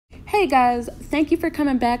Hey guys, thank you for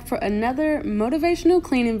coming back for another motivational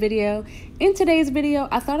cleaning video. In today's video,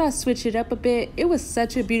 I thought I'd switch it up a bit. It was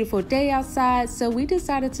such a beautiful day outside, so we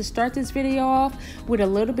decided to start this video off with a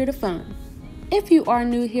little bit of fun. If you are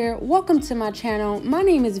new here, welcome to my channel. My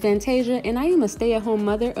name is Vantasia and I am a stay-at-home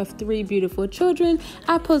mother of 3 beautiful children.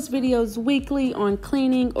 I post videos weekly on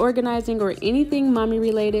cleaning, organizing, or anything mommy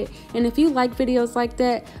related. And if you like videos like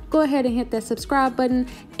that, go ahead and hit that subscribe button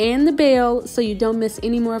and the bell so you don't miss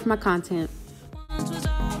any more of my content.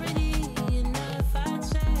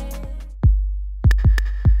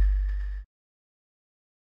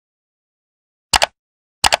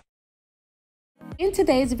 In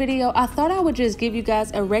today's video, I thought I would just give you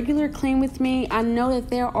guys a regular clean with me. I know that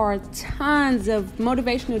there are tons of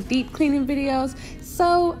motivational deep cleaning videos,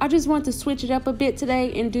 so I just want to switch it up a bit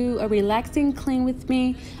today and do a relaxing clean with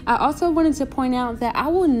me. I also wanted to point out that I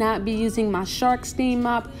will not be using my Shark steam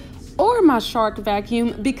mop or my Shark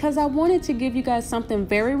vacuum because I wanted to give you guys something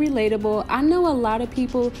very relatable. I know a lot of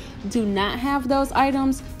people do not have those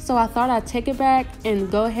items, so I thought I'd take it back and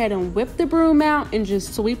go ahead and whip the broom out and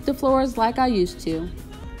just sweep the floors like I used to.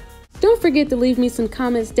 Don't forget to leave me some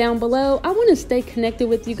comments down below. I want to stay connected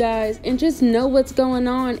with you guys and just know what's going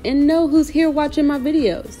on and know who's here watching my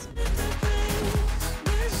videos.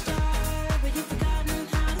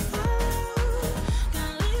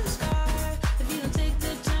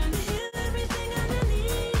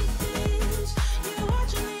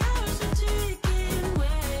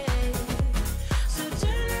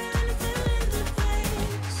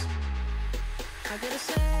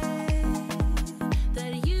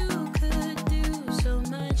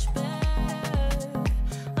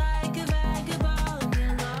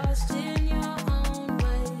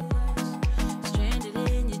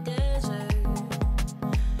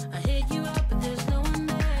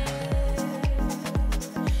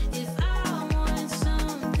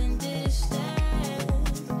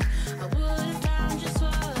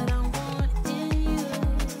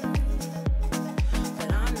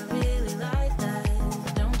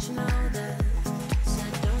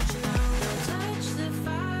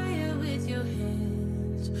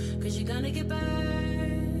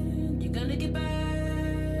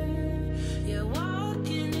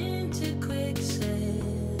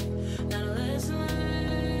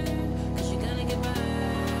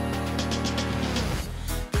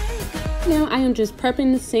 Now I am just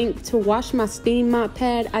prepping the sink to wash my steam mop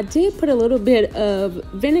pad. I did put a little bit of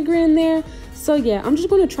vinegar in there. So yeah, I'm just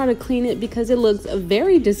going to try to clean it because it looks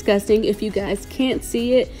very disgusting if you guys can't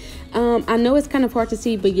see it. I know it's kind of hard to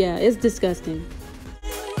see, but yeah, it's disgusting.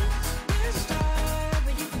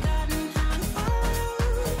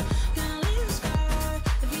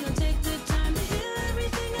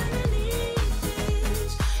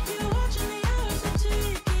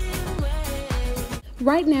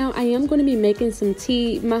 Right now, I am going to be making some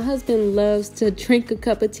tea. My husband loves to drink a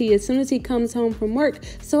cup of tea as soon as he comes home from work,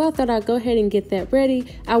 so I thought I'd go ahead and get that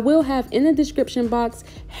ready. I will have in the description box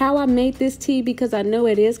how I made this tea because I know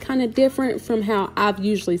it is kind of different from how I've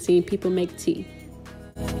usually seen people make tea.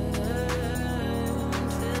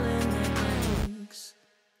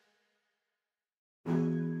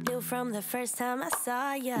 From the first time I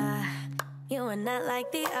saw ya, you were not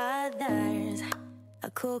like the others. A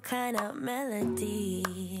cool kind of melody.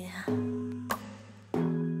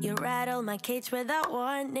 You rattled my cage without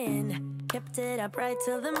warning, kept it up right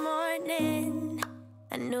till the morning.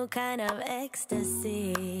 A new kind of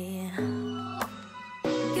ecstasy.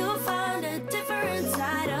 You found a different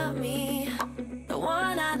side of me, the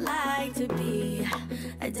one I'd like to be.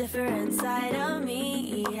 A different side of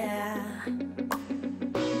me, yeah.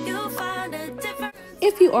 You found a different.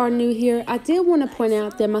 If you are new here, I did want to point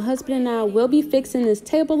out that my husband and I will be fixing this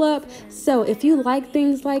table up. So if you like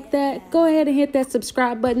things like that, go ahead and hit that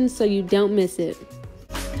subscribe button so you don't miss it.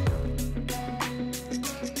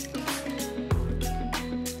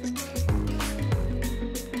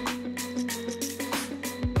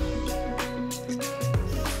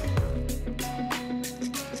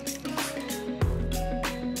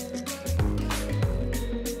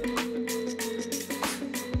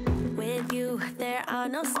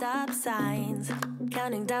 No stop signs,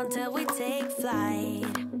 counting down till we take flight.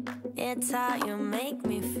 It's how you make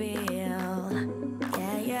me feel.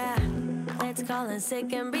 Yeah, yeah. Let's call in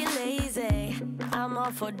sick and be lazy. I'm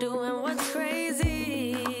all for doing what's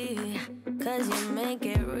crazy, 'cause you make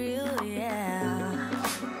it real, yeah.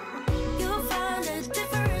 You found a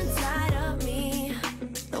different side of me,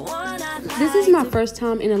 the one I like. This is my first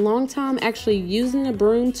time in a long time actually using a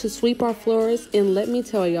broom to sweep our floors, and let me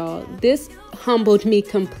tell y'all, this humbled me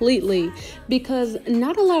completely because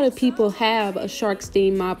not a lot of people have a Shark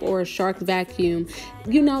steam mop or a Shark vacuum.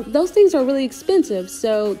 You know, those things are really expensive.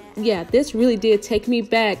 So yeah, this really did take me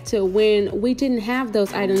back to when we didn't have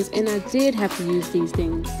those items and I did have to use these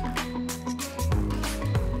things.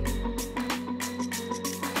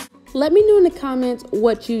 Let me know in the comments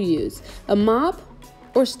what you use, a mop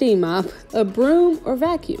or steam mop, a broom or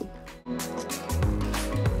vacuum.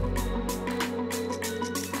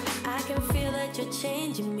 You're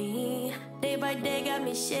changing me day by day, got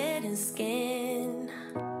me shedding skin.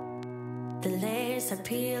 The layers are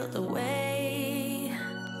peeled away,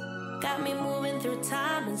 got me moving through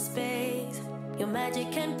time and space. Your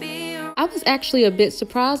magic can be. I was actually a bit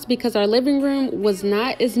surprised because our living room was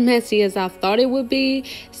not as messy as I thought it would be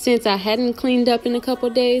since I hadn't cleaned up in a couple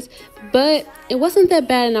days, but it wasn't that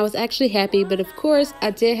bad and I was actually happy. But of course I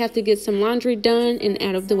did have to get some laundry done and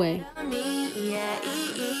out of the way.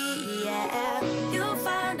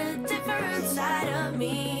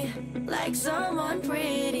 Like someone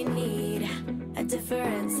pretty need a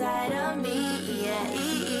different side of me, yeah.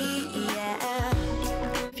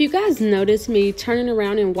 If you guys notice me turning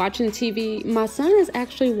around and watching TV, my son is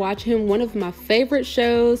actually watching one of my favorite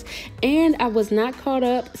shows and I was not caught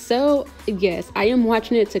up, so yes, I am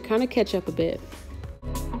watching it to kind of catch up a bit.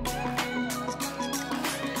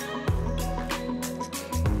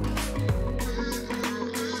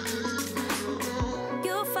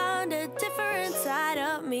 You found a different side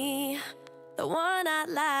of me, the one I'd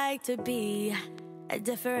like to be, a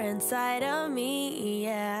different side of me,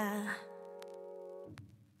 yeah.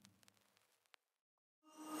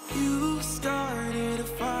 You started a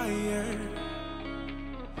fire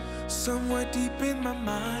somewhere deep in my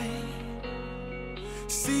mind.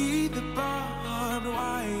 See the barbed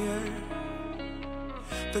wire,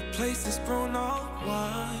 the place is grown all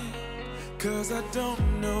wide. 'Cause I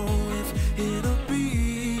don't know if it'll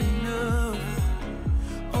be enough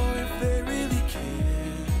or if they really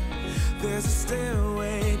care. There's a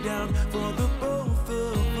stairway down for the both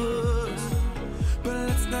of us, but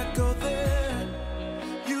let's not go there.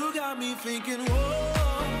 You got me thinking,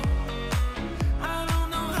 whoa, I don't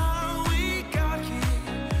know how we got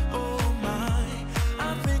here. Oh my,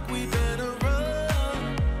 I think we better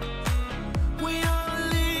run. We ought to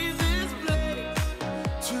leave this place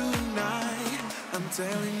tonight, I'm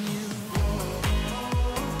telling you.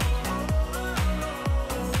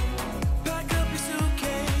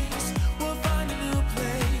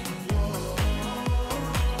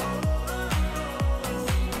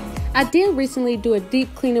 I did recently do a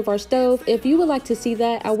deep clean of our stove. If you would like to see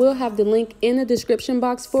that, I will have the link in the description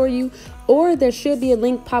box for you, or there should be a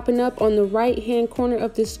link popping up on the right hand corner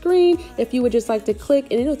of the screen if you would just like to click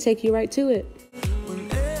and it'll take you right to it. When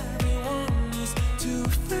everyone is to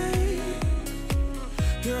fade,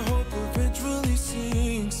 your hope eventually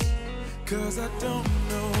sinks. 'Cause I don't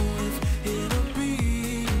know if it'll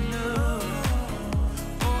be enough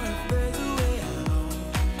or if there's a way out.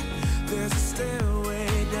 There's a stairway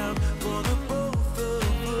down for the both of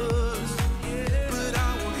us, but I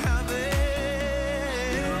won't have it.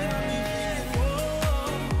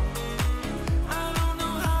 Whoa, I don't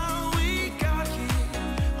know how we got here.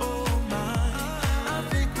 Oh my, I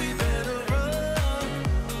think we better run.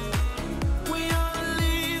 We ought to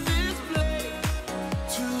leave this place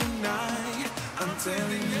tonight, I'm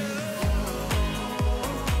telling you.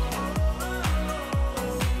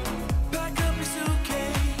 Pack up your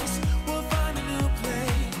suitcase, we'll find a new place.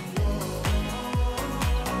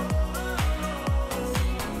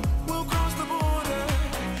 We'll cross the border,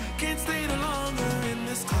 can't stay no longer in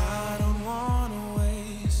this. I don't wanna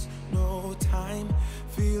waste no time,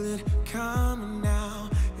 feel it coming now,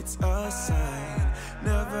 it's a sign.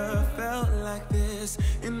 Never felt like this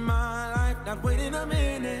in my life, not waiting a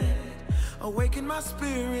minute, awaken my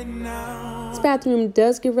spirit now. This bathroom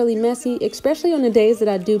does get really messy, especially on the days that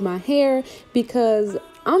I do my hair, because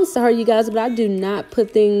I'm sorry you guys, but I do not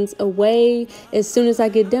put things away as soon as I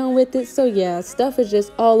get done with it. So yeah, stuff is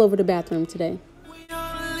just all over the bathroom today. We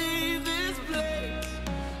ought to leave this place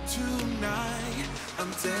tonight,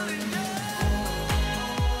 I'm telling you.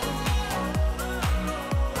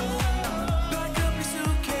 Pack up your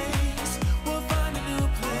suitcase, we'll find a new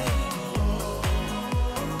place.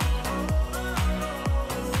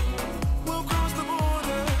 We'll cross the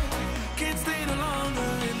border, can't stay no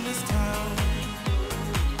longer in this town.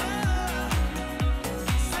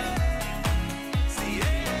 See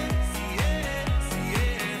it, see it, see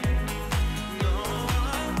it. No,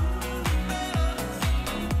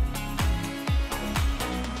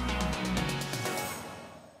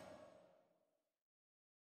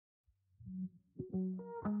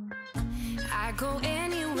 I go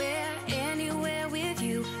anywhere, anywhere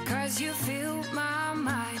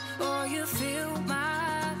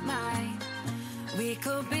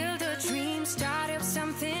Dream, start up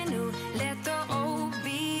something new. Let the old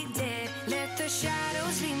be dead. Let the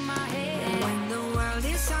shadows leave my head. When the world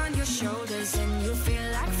is on your shoulders and you feel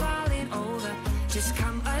like falling over, just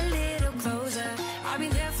come a little closer. I'll be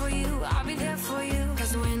there for you, I'll be there for you.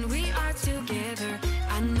 Cause when we are together,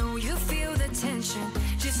 I know you feel the tension.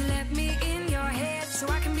 Just let me in your head so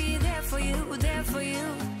I can be there for you, there for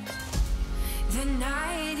you. The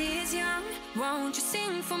night is young, won't you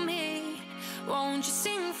sing for me? Won't you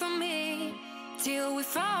sing for me till we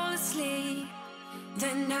fall asleep?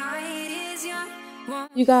 The night is young.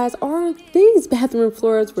 You guys, these bathroom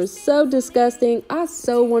floors were so disgusting. I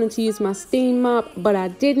so wanted to use my steam mop, but I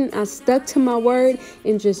didn't. I stuck to my word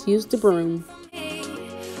and just used the broom.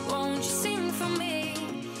 Won't you sing for me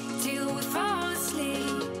till we fall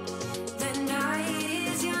asleep? The night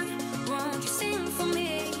is young. Won't you sing for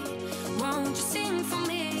me? Won't you sing for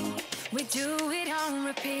me? We do it on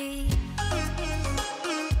repeat.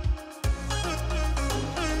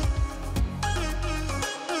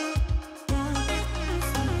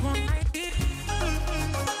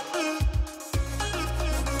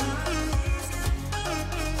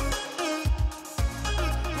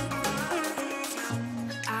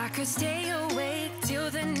 Stay awake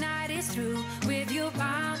till the night is through, with you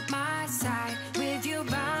by my side, with you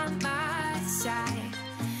by my side.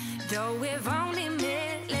 Though we've only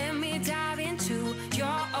met, let me dive into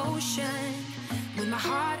your ocean with my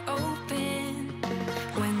heart open.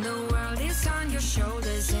 When the world is on your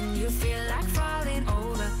shoulders and you feel like falling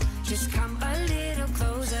over, just come a little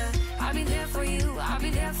closer. I'll be there for you, I'll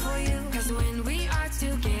be there for you. Cause when we are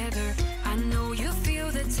together, I know you feel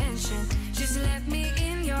the tension. Just let me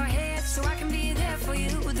in your head so I can be there for you,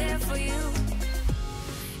 there for you.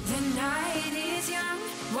 The night is young,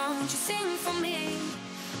 won't you sing for me?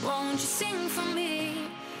 Won't you sing for me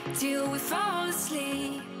till we fall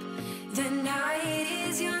asleep? The night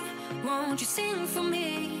is young, won't you sing for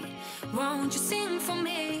me? Won't you sing for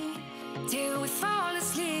me till we fall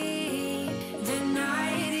asleep? The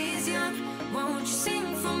night is young, won't you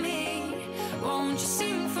sing for me? Won't you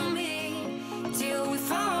sing for me till we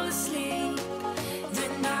fall asleep? The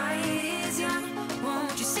night is young,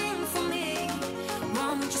 won't you sing for me?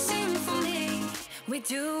 Won't you sing for me? We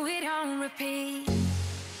do it on repeat.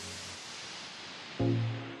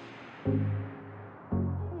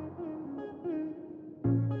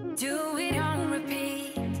 Do it on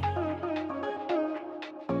repeat.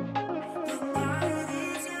 The night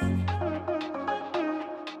is young.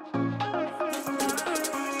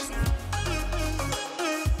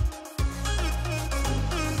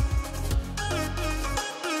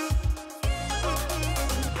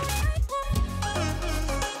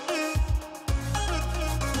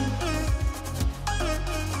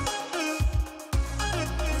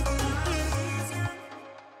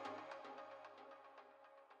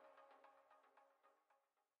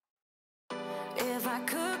 If I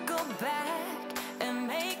could go back and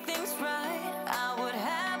make things right, I would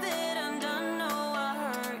have it undone. No, I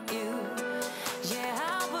hurt you. Yeah,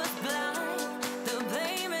 I was blind. The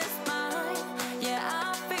blame is mine. Yeah,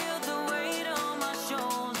 I feel the weight on my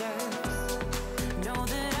shoulders. Know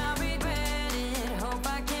that I regret it. Hope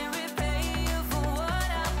I can repay you for what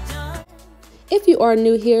I've done. If you are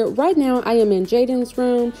new here, right now I am in Jaden's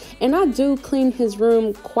room, and I do clean his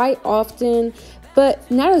room quite often.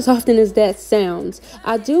 But not as often as that sounds.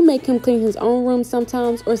 I do make him clean his own room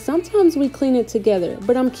sometimes, or sometimes we clean it together.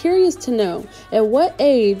 But I'm curious to know, at what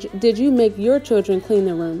age did you make your children clean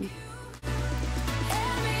their room?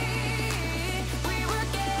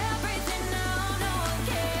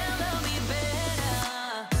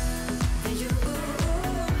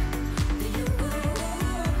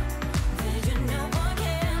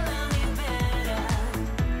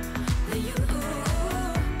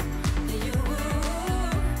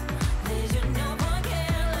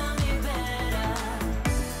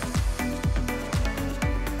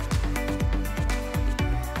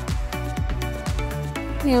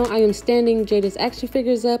 Now I am standing Jada's action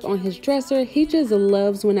figures up on his dresser. He just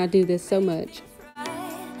loves when I do this so much.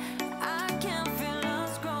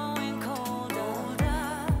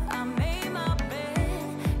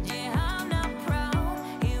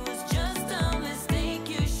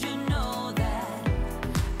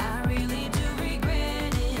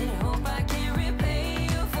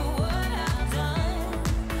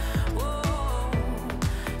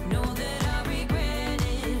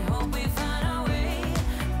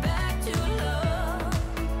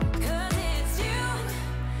 Cause it's you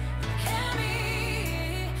and me.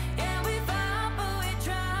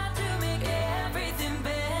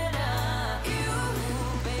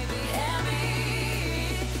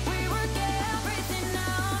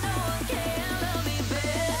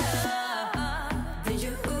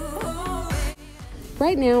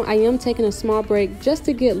 Right now, I am taking a small break just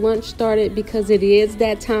to get lunch started because it is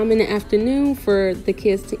that time in the afternoon for the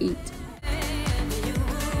kids to eat.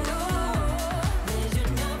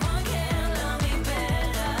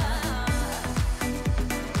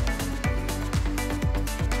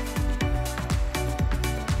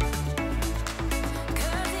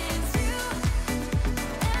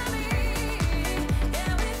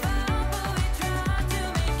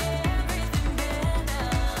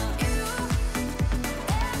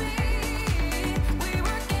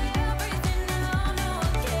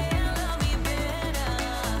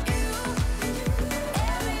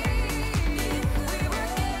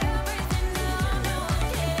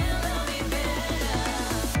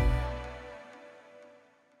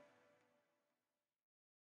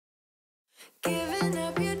 Giving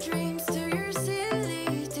up your dreams to your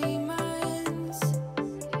silly demons.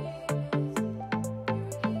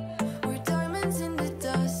 We're diamonds in the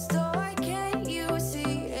dust, oh, why can't you see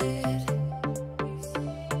it?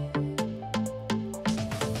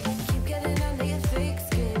 Keep getting under your thick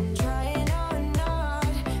skin, trying on not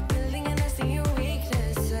building a nest in your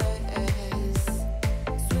weaknesses.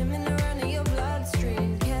 Swimming around in your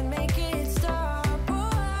bloodstream, can't make it stop. Oh,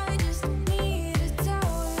 I just need to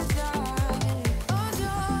tell you that.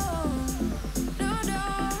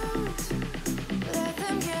 Let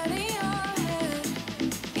them get in your head,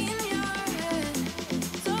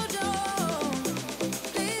 so don't,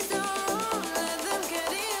 please don't let them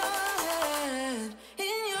get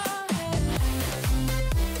in your head,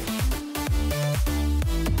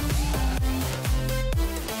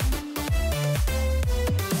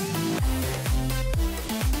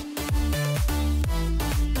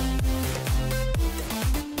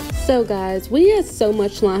 So guys, we had so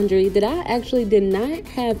much laundry that I actually did not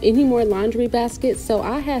have any more laundry baskets, so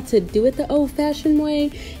I had to do it the old-fashioned way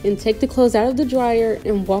and take the clothes out of the dryer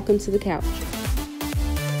and walk them to the couch.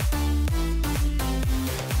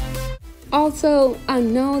 Also, I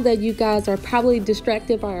know that you guys are probably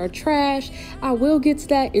distracted by our trash. I will get to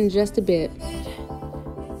that in just a bit.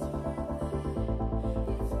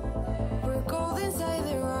 we're gold inside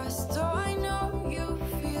the rust, oh, I know you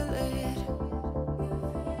feel it.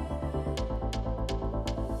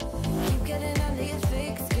 Keep getting under your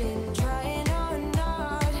thick skin, trying on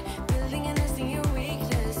not building a nest in your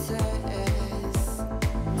weaknesses.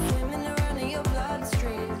 Swimming around in your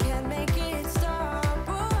bloodstream, can't make it stop.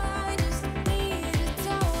 Oh, I just need to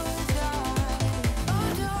tell you that.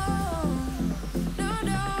 Oh, don't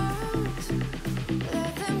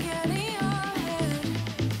let them get in your head,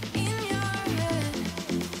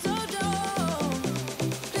 so don't,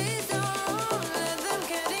 please don't let them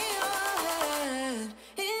get in your head,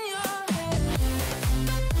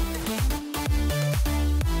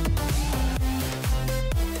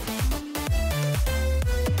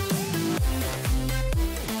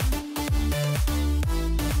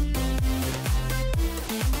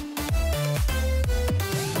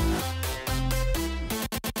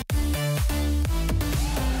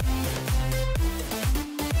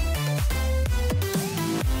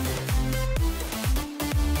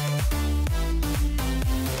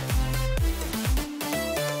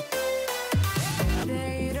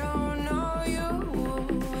 They don't know you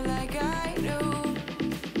like I do.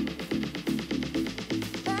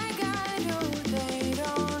 Like I do. They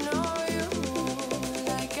don't know you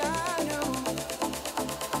like I do.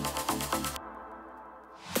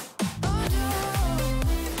 Oh, don't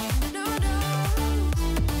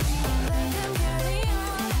let them get in your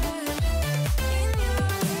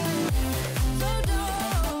head, so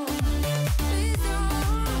don't, please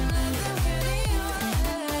don't let them get in your head,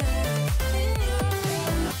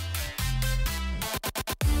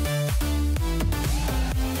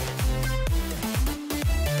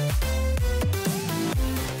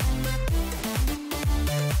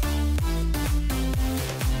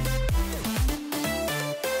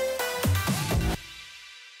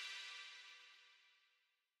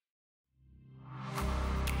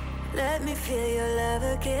 Let me feel your love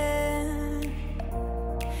again,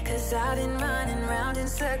 'cause I've been running round in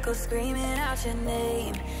circles, screaming out your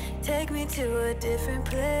name. Take me to a different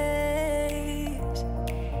place,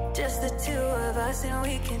 just the two of us, and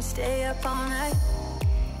we can stay up all night,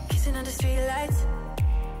 kissing under streetlights,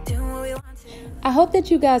 doing what we want to. I hope that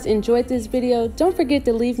you guys enjoyed this video. Don't forget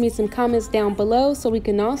to leave me some comments down below so we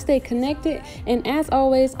can all stay connected. And as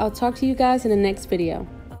always, I'll talk to you guys in the next video.